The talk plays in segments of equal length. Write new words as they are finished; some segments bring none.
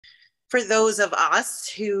for those of us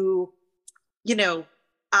who,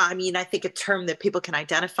 I mean, I think a term that people can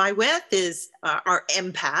identify with is are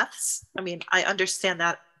empaths. I mean, I understand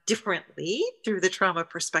that differently through the trauma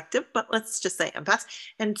perspective, but let's just say empaths,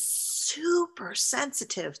 and super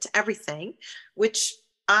sensitive to everything, which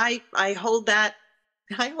I hold that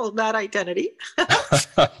identity in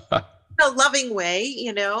a loving way,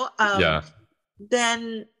 Yeah.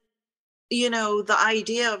 then the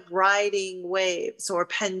idea of riding waves or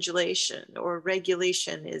pendulation or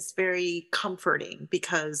regulation is very comforting,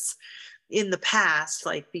 because in the past,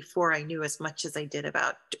 like before I knew as much as I did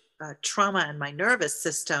about trauma and my nervous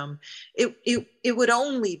system, it would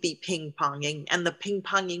only be ping-ponging, and the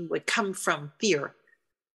ping-ponging would come from fear.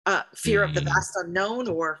 Fear of the vast unknown,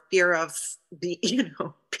 or fear of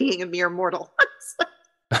being a mere mortal.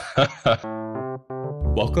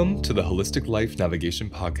 Welcome to the Holistic Life Navigation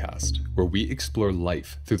Podcast, where we explore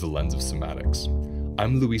life through the lens of somatics.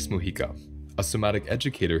 I'm Luis Mujica, a somatic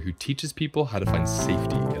educator who teaches people how to find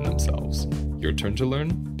safety in themselves. Your turn to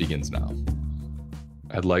learn begins now.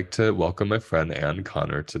 I'd like to welcome my friend Anne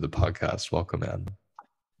Connor to the podcast. Welcome, Anne.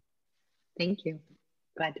 Thank you.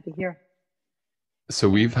 Glad to be here. So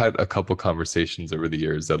we've had a couple conversations over the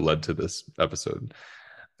years that led to this episode.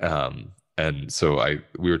 And so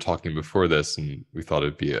we were talking before this, and we thought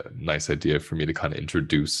it'd be a nice idea for me to kind of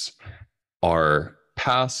introduce our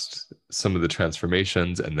past, some of the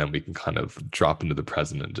transformations, and then we can kind of drop into the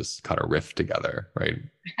present and just kind of riff together, right?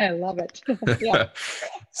 I love it. Yeah.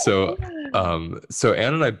 So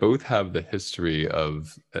Anne and I both have the history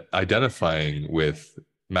of identifying with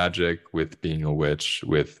magic, with being a witch,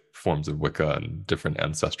 with forms of Wicca and different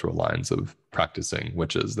ancestral lines of practicing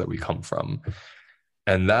witches that we come from.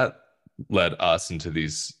 And that led us into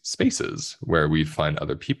these spaces where we find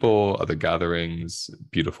other people, other gatherings,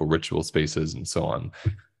 beautiful ritual spaces, and so on.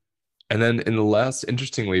 And then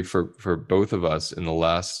interestingly for both of us,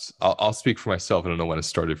 I'll speak for myself. I don't know when it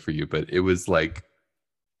started for you, but it was like,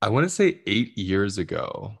 I want to say 8 years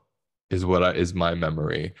ago is my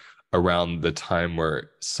memory, around the time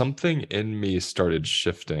where something in me started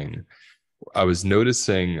shifting. I was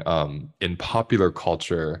noticing in popular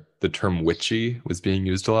culture, the term witchy was being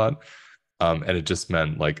used a lot. And it just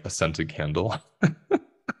meant like a scented candle.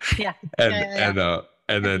 Yeah.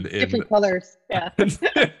 And then different colors. Yeah.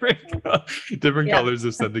 different colors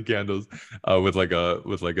of scented candles with like a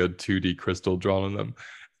 2D crystal drawn on them.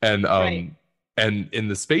 And Right. And in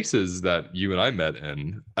the spaces that you and I met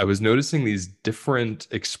in, I was noticing these different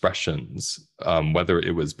expressions, whether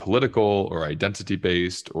it was political or identity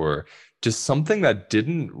based or just something that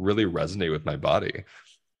didn't really resonate with my body.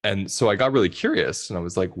 And so I got really curious, and I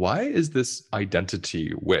was like, why is this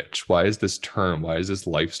identity witch? Why is this term? Why is this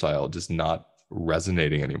lifestyle just not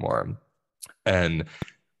resonating anymore? And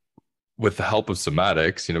with the help of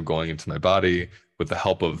somatics, going into my body, with the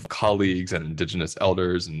help of colleagues and indigenous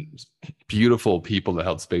elders and beautiful people that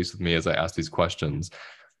held space with me as I asked these questions,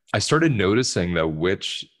 I started noticing that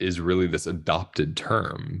witch is really this adopted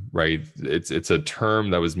term, right? It's a term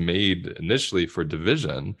that was made initially for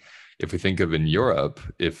division. If we think of in Europe,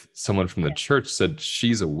 if someone from the church said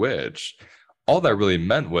she's a witch, all that really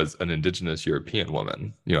meant was an indigenous European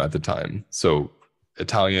woman, at the time. So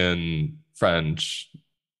Italian, French,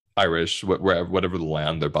 Irish, whatever the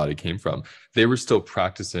land their body came from, they were still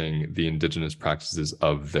practicing the indigenous practices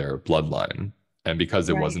of their bloodline. And because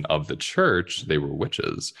it wasn't of the church, they were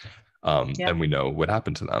witches. And we know what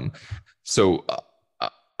happened to them. So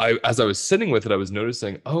as I was sitting with it, I was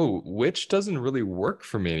noticing, witch doesn't really work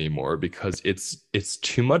for me anymore, because it's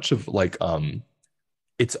too much of like,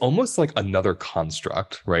 it's almost like another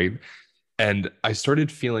construct, right? And I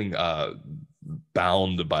started feeling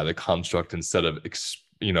bound by the construct instead of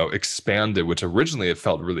expanded, which originally it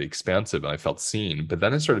felt really expansive and I felt seen, but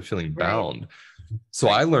then I started feeling bound. So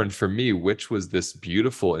I learned, for me, witch was this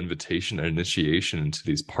beautiful invitation and initiation into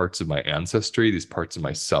these parts of my ancestry, these parts of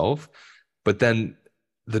myself. But then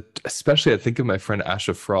especially I think of my friend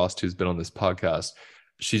Asha Frost, who's been on this podcast.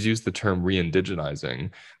 She's used the term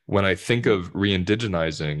re-indigenizing. When I think of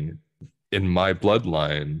re-indigenizing in my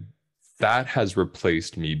bloodline, that has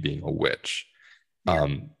replaced me being a witch.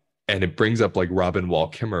 And it brings up like Robin Wall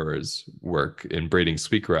Kimmerer's work in Braiding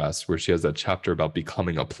Sweetgrass, where she has that chapter about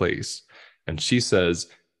becoming a place. And she says,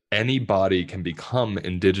 any body can become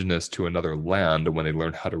indigenous to another land when they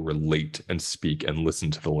learn how to relate and speak and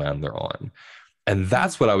listen to the land they're on. And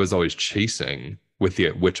that's what I was always chasing with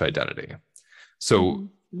the witch identity. So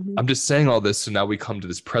I'm just saying all this. So now we come to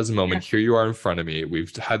this present moment. Here you are in front of me.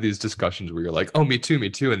 We've had these discussions where you're like, oh, me too.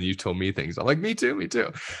 And you told me things. I'm like, me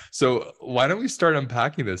too. So why don't we start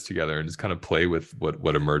unpacking this together and just kind of play with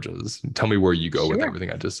what emerges? Tell me where you go with everything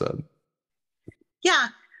I just said. Yeah,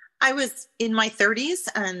 I was in my 30s,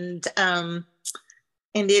 and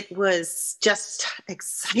it was just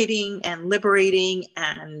exciting and liberating,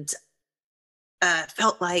 and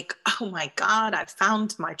felt like, oh my God, I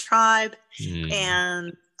found my tribe.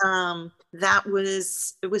 And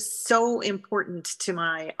it was so important to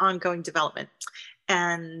my ongoing development.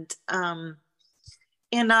 And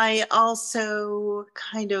I also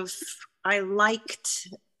I liked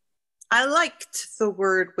the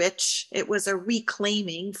word witch. It was a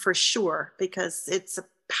reclaiming for sure, because it's a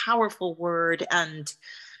powerful word, and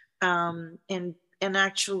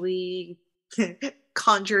actually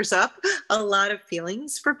conjures up a lot of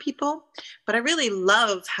feelings for people. But I really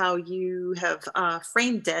love how you have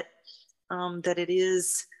framed it, that it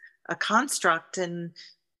is a construct, and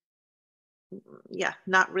yeah,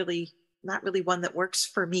 not really one that works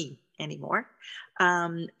for me anymore.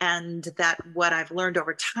 And that what I've learned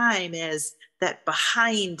over time is that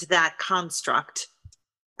behind that construct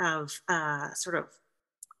of sort of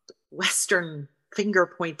Western finger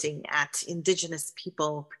pointing at Indigenous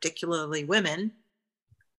people, particularly women,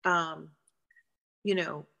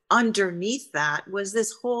 underneath that was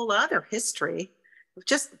this whole other history of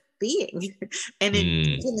just being an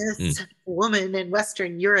Indigenous woman in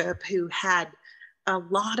Western Europe who had a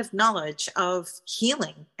lot of knowledge of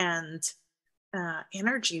healing and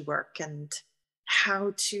energy work, and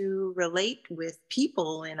how to relate with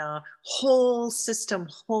people in a whole system,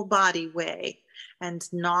 whole body way, and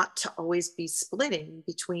not to always be splitting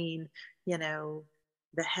between,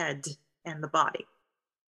 the head and the body.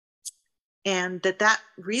 And that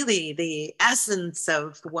really the essence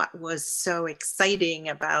of what was so exciting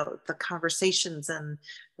about the conversations and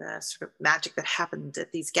the sort of magic that happened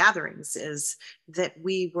at these gatherings is that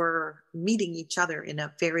we were meeting each other in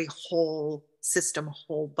a very whole system,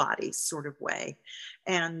 whole body sort of way.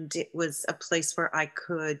 And it was a place where I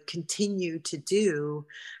could continue to do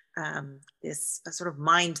this sort of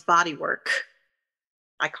mind body work.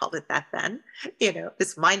 I called it that then,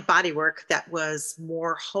 this mind body work that was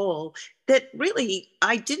more whole, that really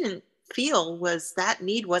I didn't feel that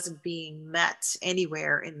need wasn't being met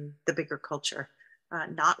anywhere in the bigger culture,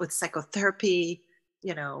 not with psychotherapy,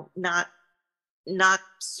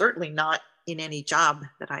 certainly not in any job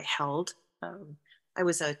that I held. I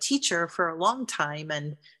was a teacher for a long time,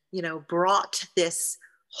 and, brought this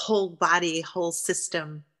whole body, whole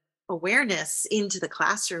system awareness into the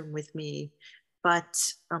classroom with me.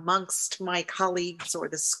 But amongst my colleagues or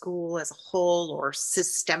the school as a whole or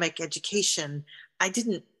systemic education, I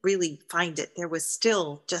didn't really find it. There was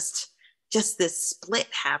still just this split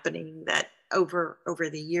happening that over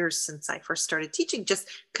the years since I first started teaching just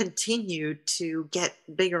continued to get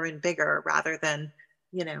bigger and bigger, rather than,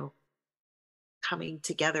 coming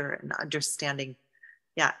together and understanding,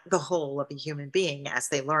 the whole of a human being as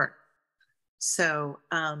they learn. So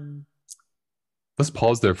let's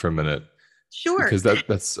pause there for a minute. Sure. Because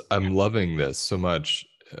that's I'm loving this so much.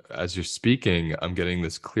 As you're speaking, I'm getting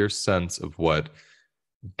this clear sense of what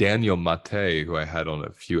Daniel Mate, who I had on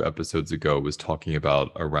a few episodes ago, was talking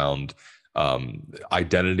about around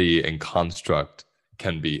identity and construct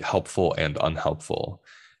can be helpful and unhelpful.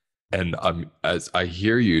 And as I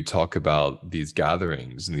hear you talk about these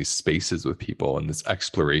gatherings and these spaces with people and this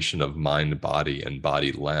exploration of mind, body, and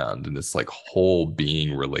body land, and this like whole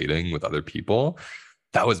being relating with other people,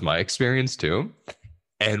 that was my experience too.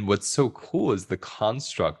 And what's so cool is the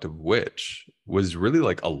construct of which was really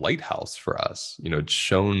like a lighthouse for us. It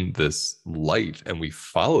shone this light and we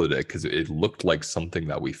followed it because it looked like something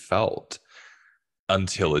that we felt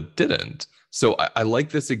until it didn't. So I like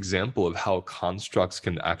this example of how constructs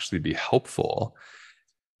can actually be helpful.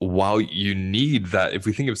 While you need that, if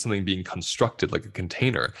we think of something being constructed like a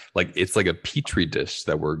container, like it's like a petri dish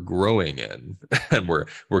that we're growing in and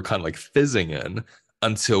we're kind of like fizzing in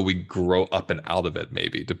until we grow up and out of it,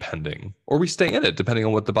 maybe, depending, or we stay in it, depending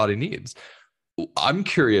on what the body needs. I'm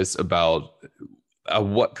curious about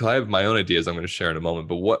because I have my own ideas I'm going to share in a moment,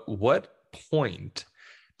 but what point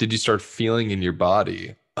did you start feeling in your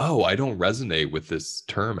body, oh, I don't resonate with this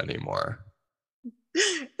term anymore?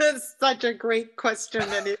 That's such a great question,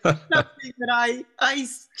 and it's something that I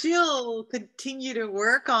still continue to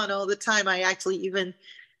work on all the time. I actually even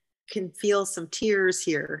can feel some tears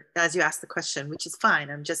here as you ask the question, which is fine.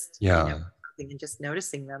 I'm just and just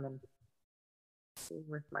noticing them and being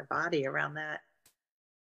with my body around that.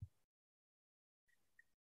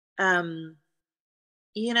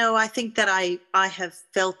 I think that I have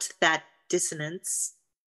felt that dissonance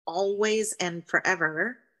always and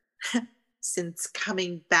forever since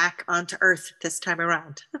coming back onto Earth this time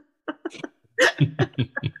around.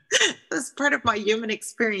 That's part of my human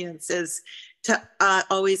experience is to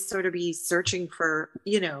always sort of be searching for,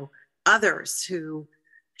 others who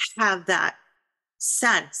have that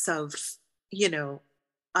sense of,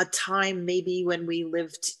 a time maybe when we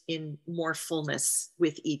lived in more fullness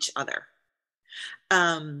with each other,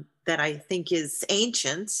 that I think is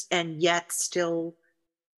ancient and yet still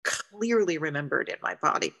clearly remembered in my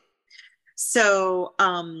body. So,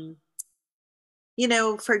 for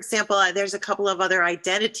example, there's a couple of other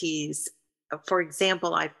identities. For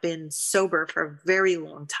example, I've been sober for a very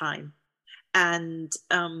long time. And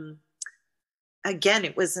again,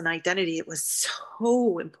 it was an identity. It was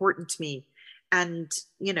so important to me and,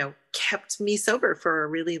 kept me sober for a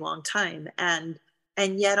really long time. And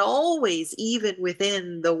yet always, even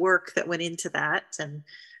within the work that went into that and,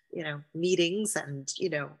 meetings and,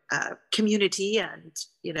 community and,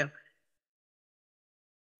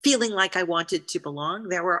 feeling like I wanted to belong,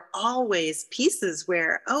 there were always pieces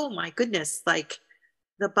where, oh my goodness, like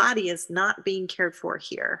the body is not being cared for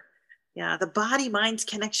here. Yeah, the body-mind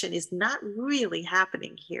connection is not really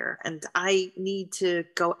happening here. And I need to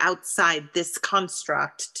go outside this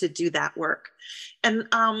construct to do that work. And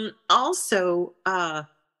also,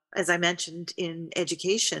 as I mentioned in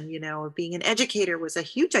education, being an educator was a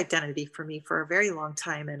huge identity for me for a very long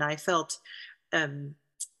time. And I felt that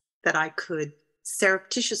I could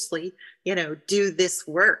surreptitiously, do this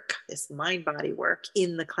work, this mind-body work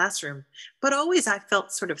in the classroom. But always I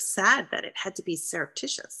felt sort of sad that it had to be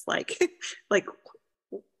surreptitious. Like,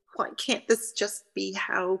 why can't this just be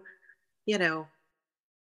how,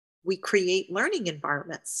 we create learning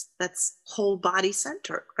environments that's whole body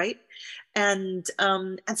centered, right? And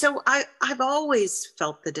so I've always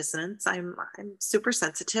felt the dissonance. I'm super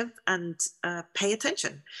sensitive and pay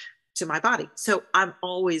attention to my body. So I'm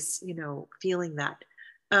always, feeling that.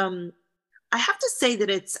 I have to say that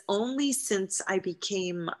it's only since I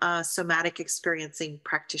became a somatic experiencing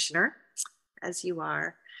practitioner, as you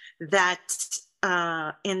are, that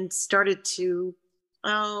and started to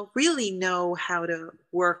really know how to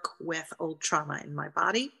work with old trauma in my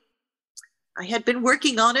body. I had been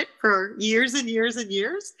working on it for years and years and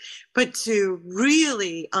years, but to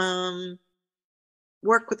really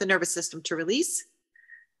work with the nervous system to release,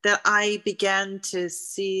 that I began to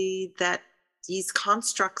see that these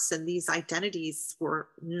constructs and these identities were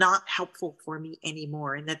not helpful for me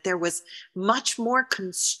anymore, and that there was much more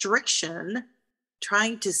constriction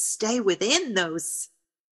trying to stay within those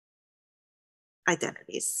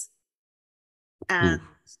identities. And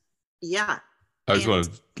yeah. I just want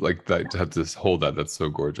to like that to have to hold that. That's so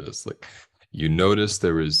gorgeous. Like you notice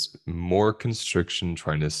there was more constriction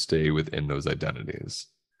trying to stay within those identities.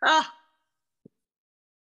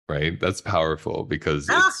 Right? That's powerful because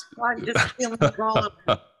it's I'm just feeling it all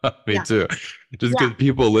over. Me too. Just because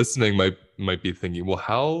people listening might be thinking, well,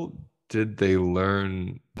 how did they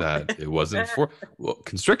learn that it wasn't for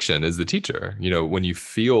constriction is the teacher. When you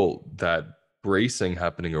feel that bracing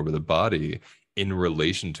happening over the body in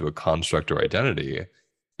relation to a construct or identity,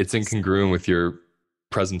 it's incongruent with your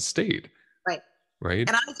present state. Right.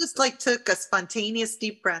 And I just took a spontaneous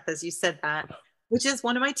deep breath as you said that, which is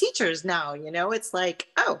one of my teachers now. It's like,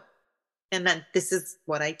 oh, and then this is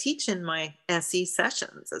what I teach in my SE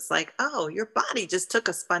sessions. It's like, oh, your body just took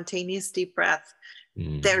a spontaneous deep breath.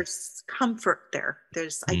 There's comfort there.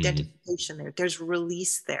 There's identification there. There's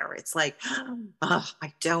release there. It's like, oh,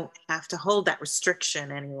 I don't have to hold that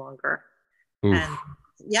restriction any longer. And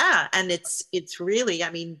and it's really,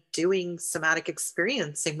 doing somatic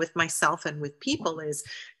experiencing with myself and with people is,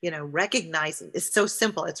 recognizing. It's so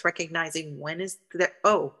simple. It's recognizing when is there,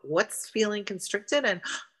 what's feeling constricted, and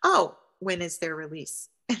when is there release,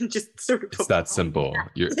 and just sort of it's that simple.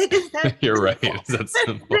 You're right. It's that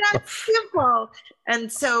simple. That's simple.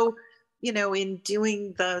 And so, in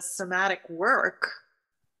doing the somatic work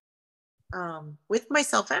with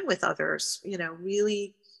myself and with others,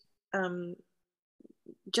 really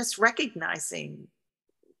just recognizing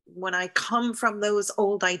when I come from those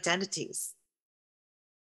old identities.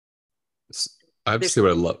 I have to say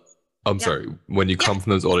what I love. I'm sorry. When you come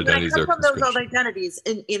from those old identities, they're from those old identities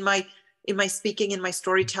in my speaking, in my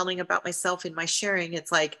storytelling about myself, in my sharing,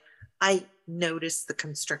 it's like I notice the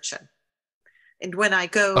constriction. And when I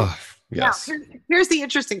go, here's the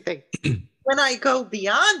interesting thing. When I go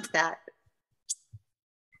beyond that,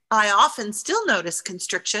 I often still notice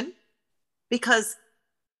constriction because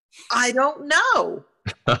I don't know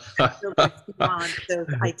beyond those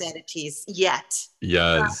identities yet.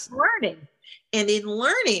 Yes. I'm learning. And in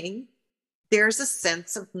learning, there's a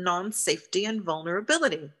sense of non-safety and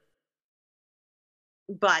vulnerability.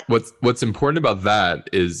 But what's important about that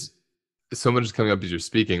is so much is coming up as you're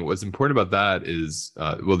speaking. What's important about that is,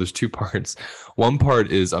 well, there's two parts. One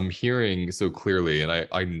part is I'm hearing so clearly, and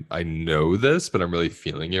I know this, but I'm really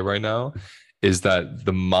feeling it right now, is that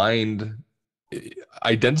the mind,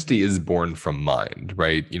 identity is born from mind,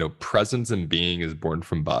 right? You know, presence and being is born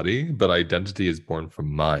from body, but identity is born from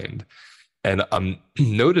mind. And I'm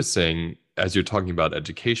noticing as you're talking about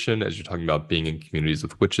education, as you're talking about being in communities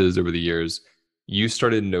with witches over the years, you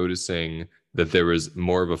started noticing that there was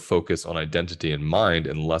more of a focus on identity and mind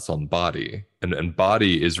and less on body. And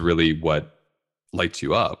body is really what lights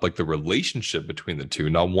you up, like the relationship between the two,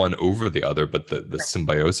 not one over the other, but the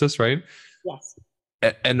symbiosis, right? Yes.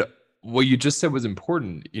 And what you just said was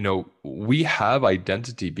important. You know, we have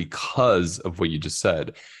identity because of what you just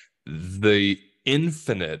said. The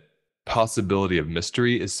infinite possibility of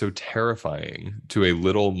mystery is so terrifying to a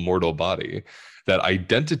little mortal body that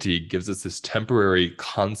identity gives us this temporary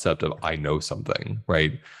concept of I know something,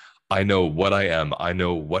 right? I know what I am. I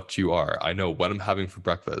know what you are. I know what I'm having for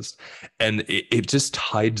breakfast. And it just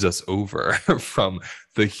tides us over from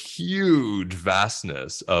the huge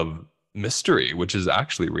vastness of mystery, which is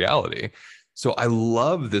actually reality. So I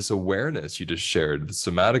love this awareness you just shared, the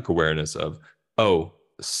somatic awareness of, oh,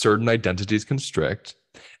 certain identities constrict.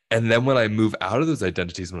 And then when I move out of those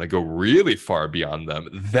identities, when I go really far beyond them,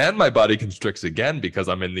 then my body constricts again because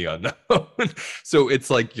I'm in the unknown. So it's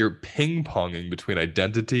like you're ping-ponging between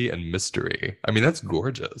identity and mystery. I mean, that's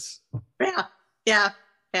gorgeous. Yeah. Yeah.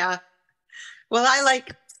 Yeah. Well, I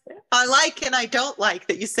like and I don't like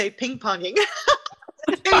that you say ping-ponging.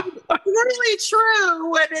 It's really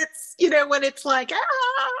true when it's, when it's like,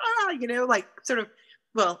 like sort of,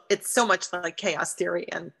 well, it's so much like chaos theory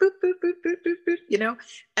and boop, boop, boop, boop, boop, boop,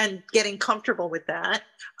 and getting comfortable with that.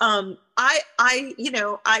 I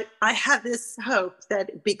have this hope that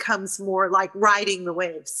it becomes more like riding the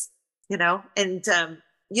waves, and,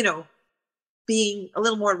 being a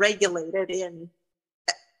little more regulated in,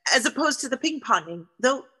 as opposed to the ping-ponging,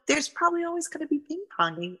 though there's probably always going to be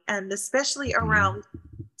ping-ponging, and especially around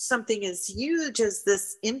something as huge as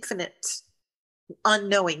this infinite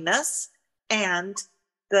unknowingness and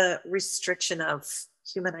the restriction of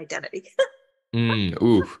human identity.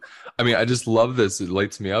 Oof. I mean, I just love this. It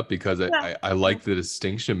lights me up because I like the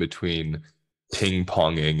distinction between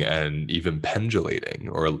ping-ponging and even pendulating,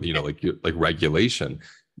 or, like regulation.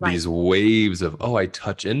 Right. These waves of, I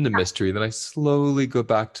touch into mystery, then I slowly go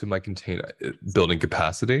back to my container building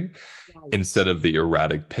capacity, instead of the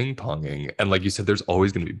erratic ping-ponging. And like you said, there's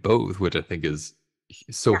always going to be both, which I think is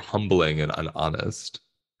so humbling and honest.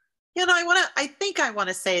 I think I want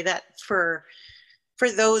to say that for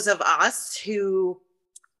those of us who,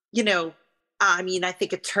 I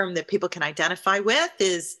think a term that people can identify with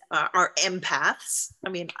is are empaths. I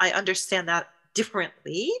mean, I understand that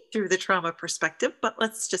differently through the trauma perspective, but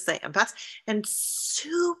let's just say empaths, and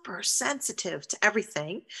super sensitive to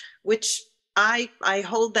everything, which I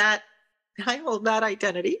hold that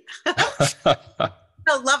identity in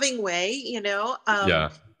a loving way,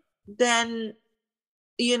 then,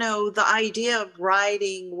 the idea of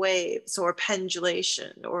riding waves or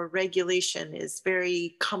pendulation or regulation is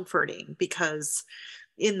very comforting, because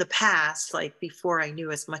in the past, like before I knew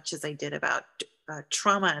as much as I did about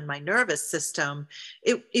trauma and my nervous system,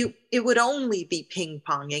 it would only be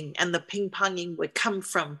ping-ponging, and the ping-ponging would come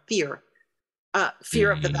from fear.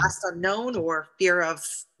 Fear of the vast unknown, or fear of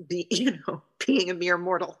being a mere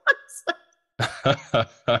mortal.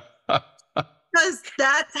 Because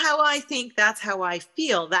that's how I think, that's how I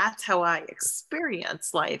feel, that's how I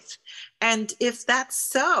experience life. And if that's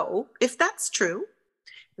true,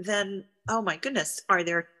 then, oh my goodness, are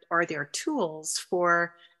there tools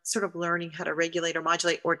for sort of learning how to regulate or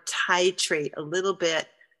modulate or titrate a little bit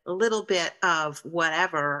of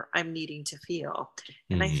whatever I'm needing to feel.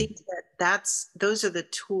 And I think those are the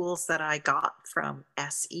tools that I got from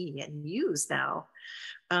SE and use now.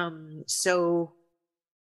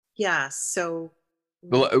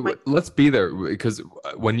 Well, let's be there, because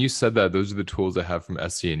when you said that, those are the tools I have from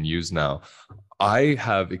SE and use now. I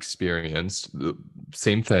have experienced the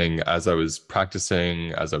same thing as I was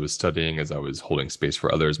practicing, as I was studying, as I was holding space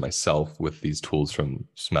for others myself with these tools from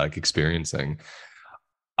Somatic Experiencing.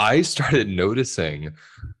 I started noticing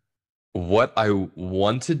what I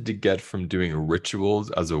wanted to get from doing rituals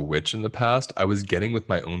as a witch in the past, I was getting with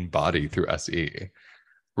my own body through SE,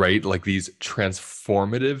 right? Like these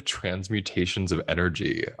transformative transmutations of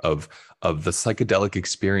energy, of the psychedelic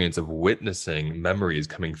experience of witnessing memories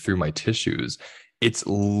coming through my tissues. It's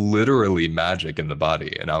literally magic in the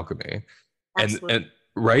body and alchemy. Absolutely. And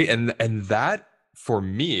right. And that, for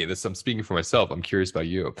me, this, I'm speaking for myself, I'm curious about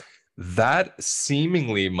you. that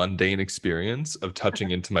seemingly mundane experience of touching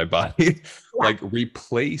into my body Yeah. like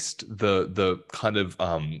replaced the kind of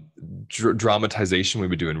dramatization we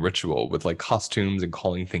would do in ritual with like costumes and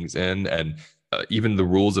calling things in, and even the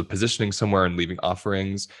rules of positioning somewhere and leaving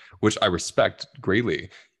offerings, which I respect greatly.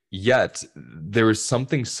 Yet there is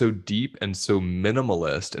something so deep and so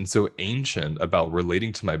minimalist and so ancient about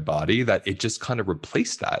relating to my body that it just kind of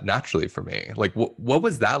replaced that naturally for me. Like, what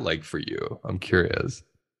was that like for you? I'm curious.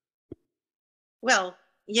 Well,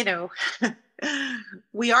 we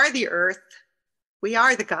are the earth. We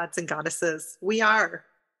are the gods and goddesses. We are,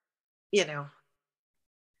 you know,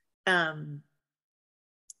 um,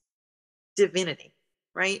 divinity,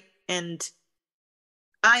 right? And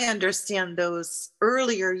I understand those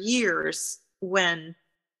earlier years when,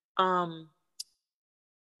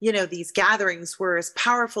 these gatherings were as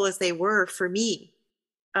powerful as they were for me.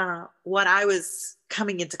 What I was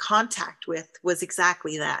coming into contact with was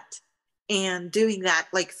exactly that. And doing that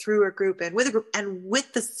like through a group and with a group and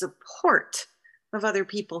with the support of other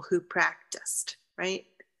people who practiced, right?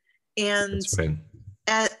 And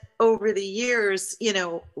over the years,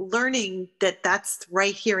 learning that that's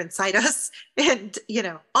right here inside us, and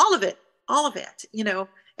all of it,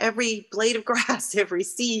 every blade of grass, every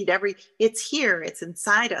seed, it's here, it's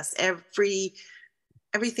inside us,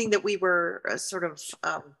 everything that we were sort of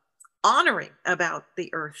honoring about the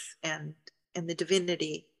earth and the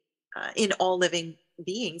divinity in all living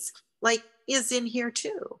beings, like, is in here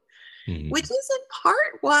too. Which is in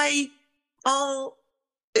part why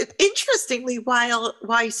interestingly,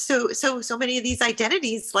 why so many of these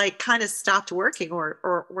identities like kind of stopped working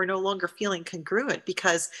or were no longer feeling congruent,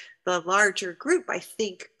 because the larger group, I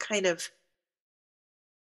think, kind of,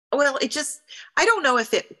 well, it just, I don't know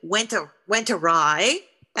if it went awry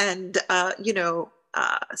and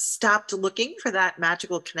stopped looking for that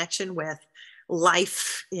magical connection with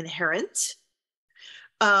life inherent,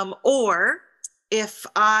 or if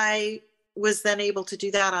I was then able to do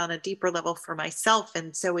that on a deeper level for myself,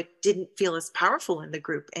 and so it didn't feel as powerful in the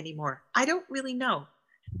group anymore. I don't really know.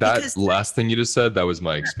 That last thing you just said, that was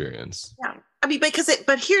my experience. Yeah, I mean,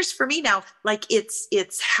 but here's for me now, like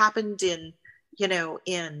it's happened in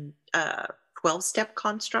 12-step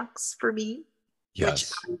constructs for me,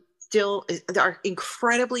 yes, which still are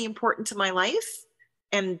incredibly important to my life,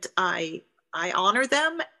 and I honor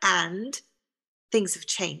them, and things have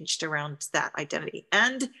changed around that identity,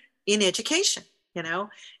 and in education, and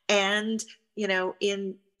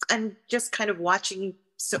and just kind of watching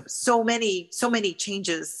so many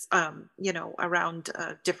changes, around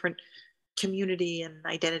different community and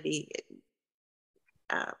identity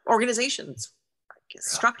organizations,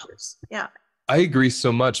 structures. Yeah. I agree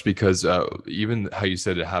so much, because even how you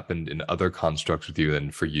said it happened in other constructs with you,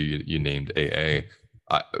 and for you named AA.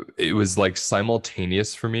 It was like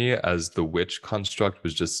simultaneous for me as the witch construct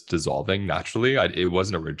was just dissolving naturally. It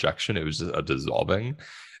wasn't a rejection, it was just a dissolving.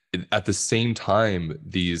 At the same time,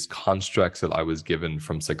 these constructs that I was given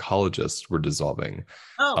from psychologists were dissolving.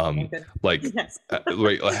 Like, yes.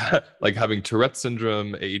 like having Tourette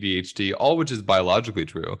syndrome, ADHD, all which is biologically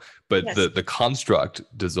true, but Yes. the construct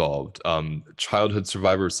dissolved. Childhood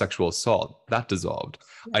survivor of sexual assault, that dissolved.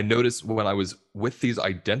 I noticed when I was with these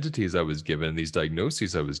identities I was given, these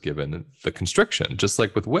diagnoses I was given, the constriction, just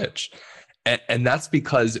like with witch. And that's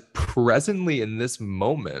because presently in this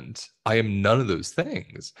moment, I am none of those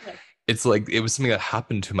things. Yes. It's like it was something that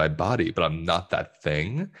happened to my body, but I'm not that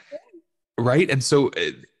thing. Right. And so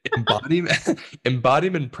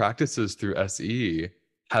embodiment practices through SE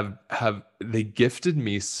have they gifted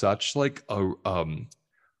me such like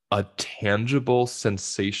a tangible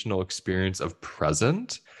sensational experience of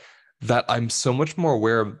present, that I'm so much more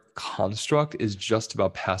aware of construct is just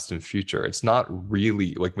about past and future. It's not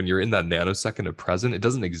really like when you're in that nanosecond of present, it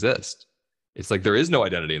doesn't exist. It's like there is no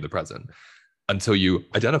identity in the present until you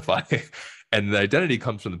identify. And the identity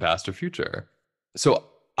comes from the past or future. So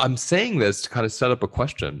I'm saying this to kind of set up a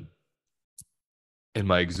question in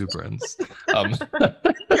my exuberance.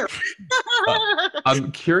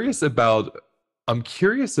 I'm curious about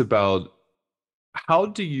how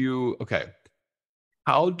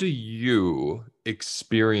do you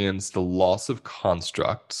experience the loss of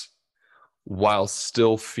construct while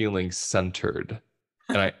still feeling centered?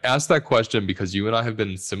 And I ask that question because you and I have been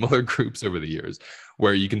in similar groups over the years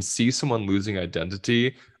where you can see someone losing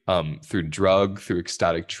identity through through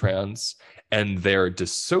ecstatic trance, and they're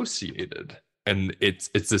dissociated. And it's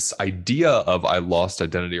this idea of I lost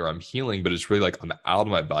identity or I'm healing, but it's really like I'm out of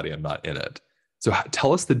my body, I'm not in it. So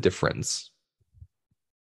tell us the difference.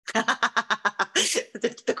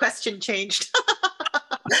 The question changed.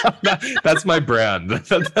 That's my brand.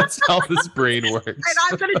 That's how this brain works. And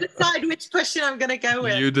I'm going to decide which question I'm going to go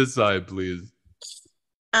with. You decide, please.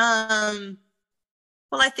 Well,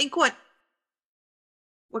 I think what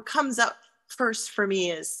comes up first for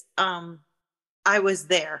me is I was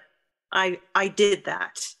there. I did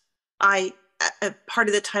that. Part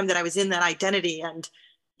of the time that I was in that identity and,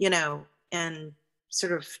 and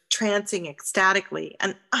sort of trancing ecstatically.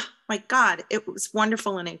 And oh my God, it was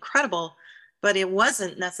wonderful and incredible, but it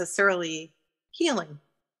wasn't necessarily healing,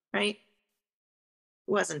 right?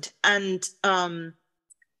 It wasn't. And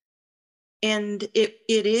it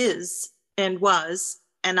is and was,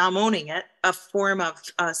 and I'm owning it, a form of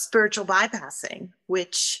spiritual bypassing,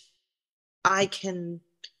 which I can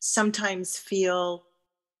sometimes feel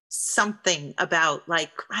something about,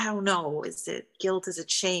 like, I don't know, is it guilt, is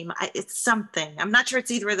it shame? It's something. I'm not sure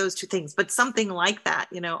it's either of those two things, but something like that,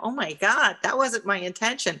 oh my God, that wasn't my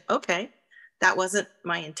intention. Okay, that wasn't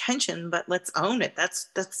my intention, but let's own it. That's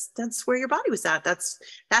where your body was at.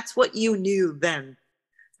 That's what you knew then.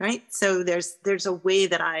 Right. So there's a way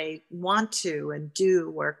that I want to and do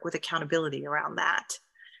work with accountability around that,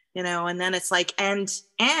 and then it's like, and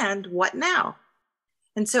what now?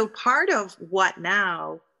 And so part of what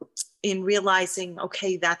now, in realizing,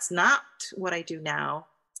 okay, that's not what I do now,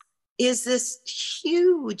 is this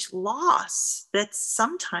huge loss that's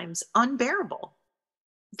sometimes unbearable,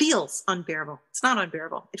 feels unbearable. It's not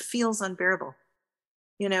unbearable. It feels unbearable.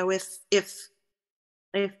 If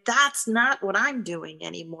that's not what I'm doing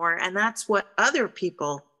anymore, and that's what other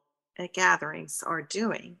people at gatherings are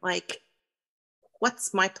doing, like,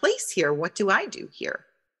 what's my place here? What do I do here?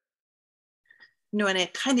 And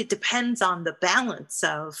it kind of depends on the balance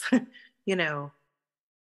of,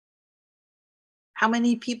 how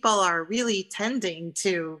many people are really tending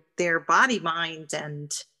to their body, mind,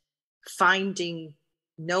 and finding,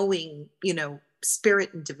 knowing,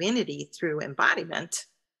 spirit and divinity through embodiment,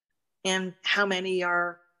 and how many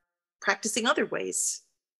are practicing other ways,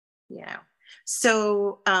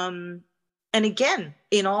 So, and again,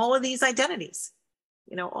 in all of these identities,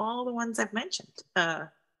 all the ones I've mentioned,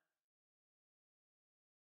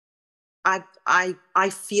 I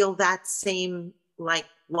feel that same like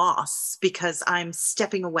loss because I'm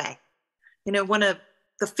stepping away. One of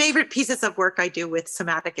the favorite pieces of work I do with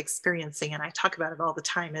somatic experiencing, and I talk about it all the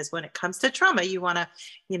time, is when it comes to trauma, you want to,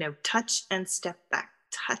 touch and step back,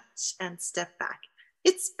 touch and step back.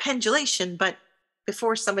 It's pendulation, but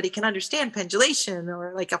before somebody can understand pendulation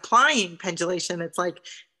or like applying pendulation, it's like,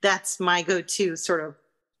 that's my go-to sort of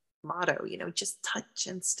motto, just touch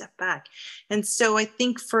and step back. And so I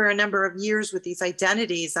think for a number of years with these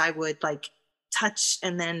identities, I would like touch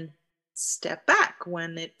and then step back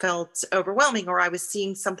when it felt overwhelming, or I was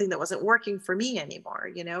seeing something that wasn't working for me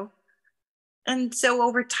anymore, And so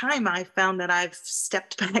over time, I found that I've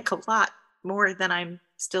stepped back a lot more than I'm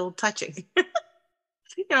still touching.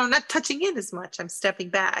 I'm not touching in as much. I'm stepping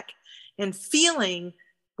back and feeling,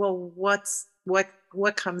 well,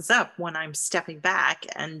 what comes up when I'm stepping back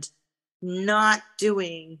and not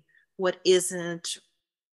doing what isn't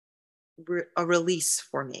a release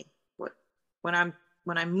for me. When I'm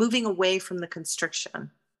moving away from the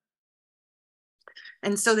constriction.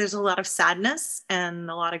 And so there's a lot of sadness and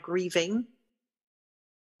a lot of grieving,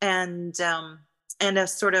 and a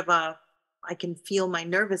sort of I can feel my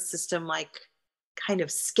nervous system like kind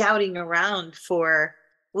of scouting around for,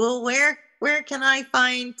 well, where can I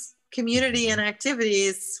find community and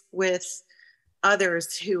activities with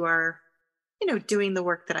others who are, doing the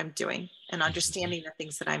work that I'm doing and understanding the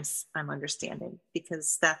things that I'm understanding,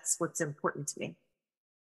 because that's what's important to me.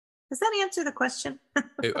 Does that answer the question?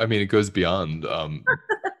 I mean, it goes beyond,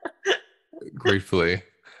 gratefully,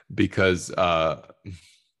 because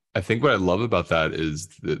I think what I love about that is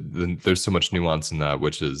there's so much nuance in that,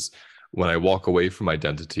 which is when I walk away from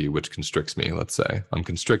identity, which constricts me, let's say I'm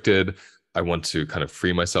constricted, I want to kind of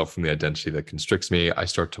free myself from the identity that constricts me, I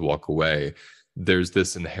start to walk away. There's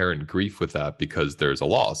this inherent grief with that because there's a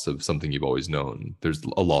loss of something you've always known. There's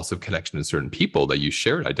a loss of connection to certain people that you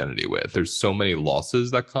shared identity with. There's so many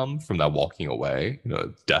losses that come from that walking away,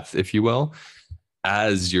 death, if you will,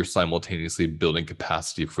 as you're simultaneously building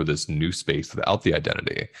capacity for this new space without the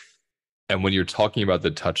identity. And when you're talking about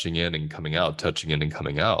the touching in and coming out, touching in and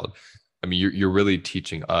coming out, I mean, you're really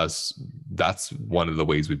teaching us that's one of the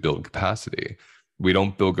ways we build capacity. We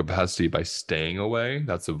don't build capacity by staying away.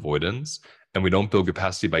 That's avoidance. And we don't build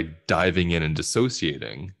capacity by diving in and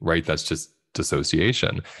dissociating, right? That's just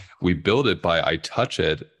dissociation. We build it by, I touch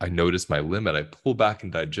it, I notice my limit, I pull back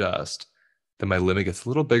and digest. Then my limit gets a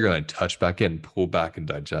little bigger and I touch back in, pull back and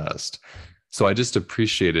digest. So I just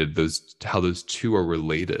appreciated how those two are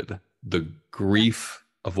related. The grief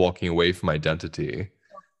of walking away from identity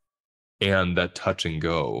and that touch and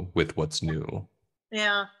go with what's new.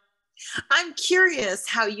 Yeah. I'm curious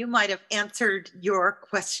how you might have answered your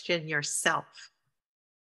question yourself.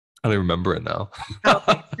 I don't remember it now.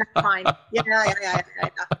 Okay, that's fine. Yeah.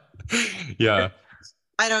 Yeah.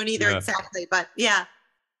 I don't either exactly, but yeah.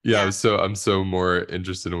 Yeah. I'm so more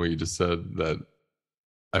interested in what you just said that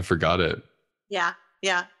I forgot it. Yeah.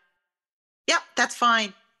 Yep, that's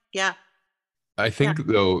fine. Yeah. I think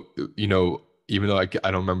though, you know, even though I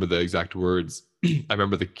don't remember the exact words, I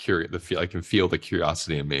remember the feel. I can feel the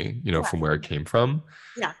curiosity in me, you know, from where it came from.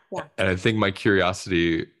 Yeah. And I think my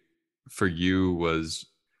curiosity for you was,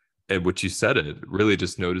 and what you said, it really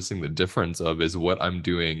just noticing the difference of is what I'm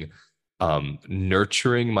doing,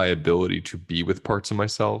 nurturing my ability to be with parts of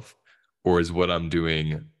myself, or is what I'm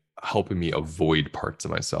doing helping me avoid parts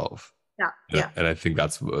of myself. Yeah. And I think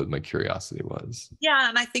that's what my curiosity was. Yeah,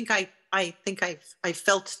 and I think I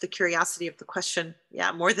felt the curiosity of the question,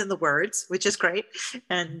 more than the words, which is great,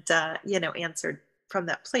 and answered from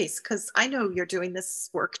that place, because I know you're doing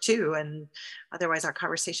this work too, and otherwise our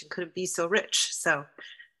conversation couldn't be so rich. So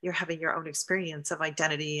you're having your own experience of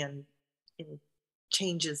identity and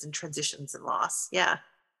changes and transitions and loss. Yeah.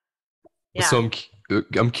 So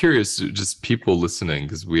I'm curious, just people listening,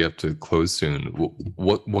 because we have to close soon.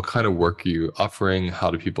 What kind of work are you offering? How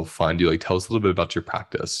do people find you? Like, tell us a little bit about your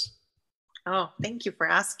practice. Oh, thank you for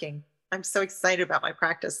asking. I'm so excited about my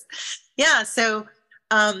practice. Yeah. So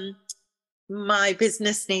my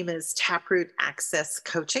business name is Taproot Access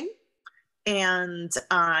Coaching. And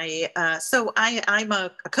I'm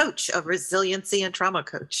a coach, a resiliency and trauma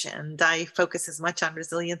coach. And I focus as much on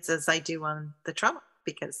resilience as I do on the trauma,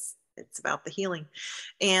 because it's about the healing.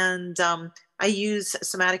 And I use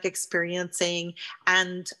somatic experiencing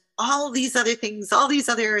and all these other things, all these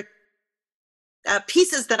other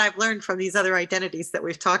pieces that I've learned from these other identities that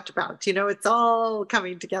we've talked about. You know, it's all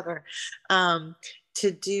coming together to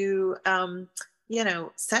do,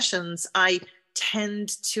 sessions. I tend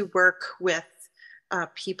to work with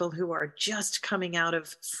people who are just coming out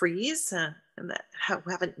of freeze and that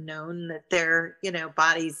haven't known that their,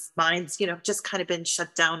 bodies, minds, just kind of been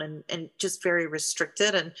shut down and just very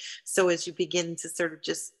restricted. And so as you begin to sort of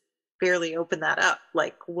just barely open that up,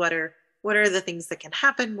 like what are the things that can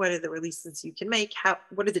happen? What are the releases you can make?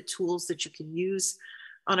 What are the tools that you can use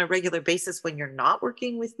on a regular basis when you're not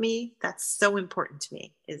working with me? That's so important to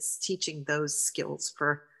me, is teaching those skills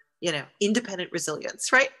for, independent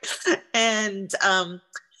resilience, right? And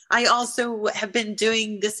I also have been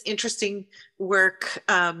doing this interesting work,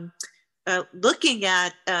 looking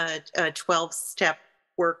at a 12-step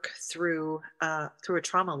work through a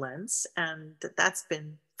trauma lens, and that's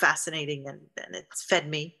been fascinating, and it's fed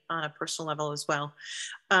me on a personal level as well.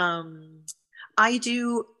 I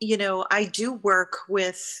do work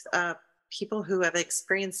with people who have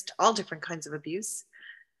experienced all different kinds of abuse.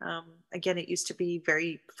 Again, it used to be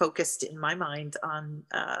very focused in my mind on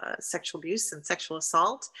sexual abuse and sexual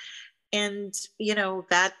assault. And,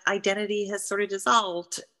 that identity has sort of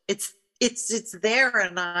dissolved. It's there.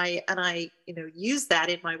 And I use that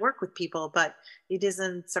in my work with people, but it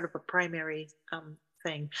isn't sort of a primary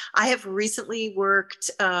thing. I have recently worked,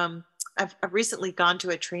 I've recently gone to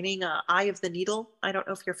a training, Eye of the Needle. I don't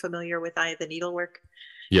know if you're familiar with Eye of the Needle work.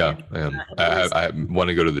 Yeah, I am. I want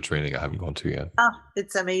to go to the training. I haven't gone to yet. Oh,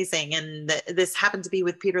 it's amazing. And this happened to be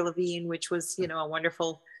with Peter Levine, which was, a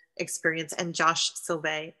wonderful experience, and Josh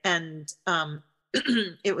Silve. And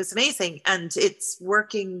it was amazing. And it's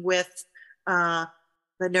working with the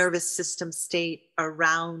nervous system state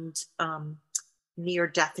around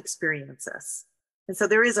near-death experiences. And so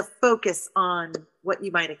there is a focus on what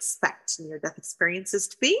you might expect near-death experiences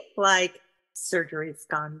to be, like surgery's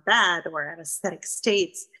gone bad or anesthetic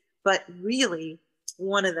states. But really,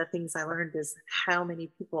 one of the things I learned is how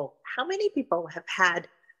many people have had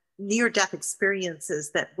near-death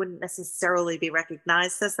experiences that wouldn't necessarily be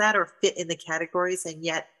recognized as that or fit in the categories, and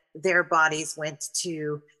yet their bodies went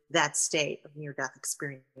to that state of near-death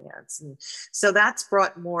experience. And so that's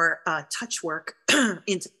brought more touch work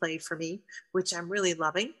into play for me, which I'm really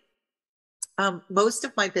loving. Most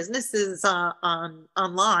of my business is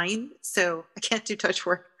online, so I can't do touch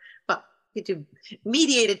work. Well, you do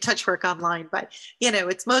mediated touch work online, but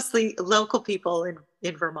it's mostly local people in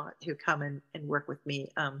Vermont who come and work with me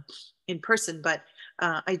in person. But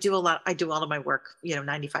I do all of my work,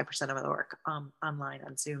 95% of the work online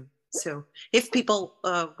on Zoom. So if people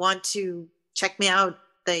want to check me out,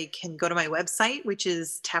 they can go to my website, which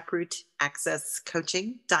is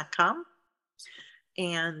taprootaccesscoaching.com,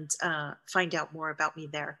 and find out more about me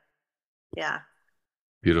there. Yeah.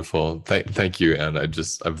 Beautiful. Thank you. And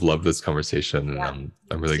I've loved this conversation, and Yeah,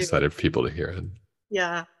 I'm really too. excited for people to hear it.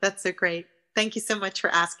 Yeah, that's so great. Thank you so much for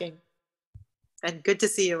asking. And good to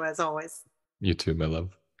see you as always. You too, my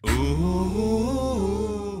love.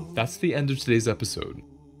 That's the end of today's episode.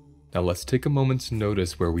 Now let's take a moment to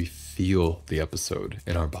notice where we feel the episode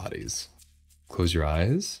in our bodies. Close your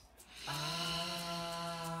eyes.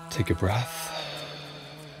 Take a breath.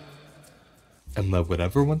 And let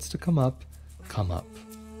whatever wants to come up, come up.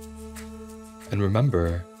 And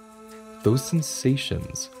remember, those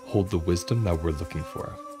sensations hold the wisdom that we're looking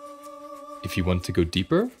for. If you want to go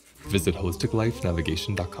deeper, visit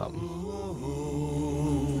holisticlifenavigation.com.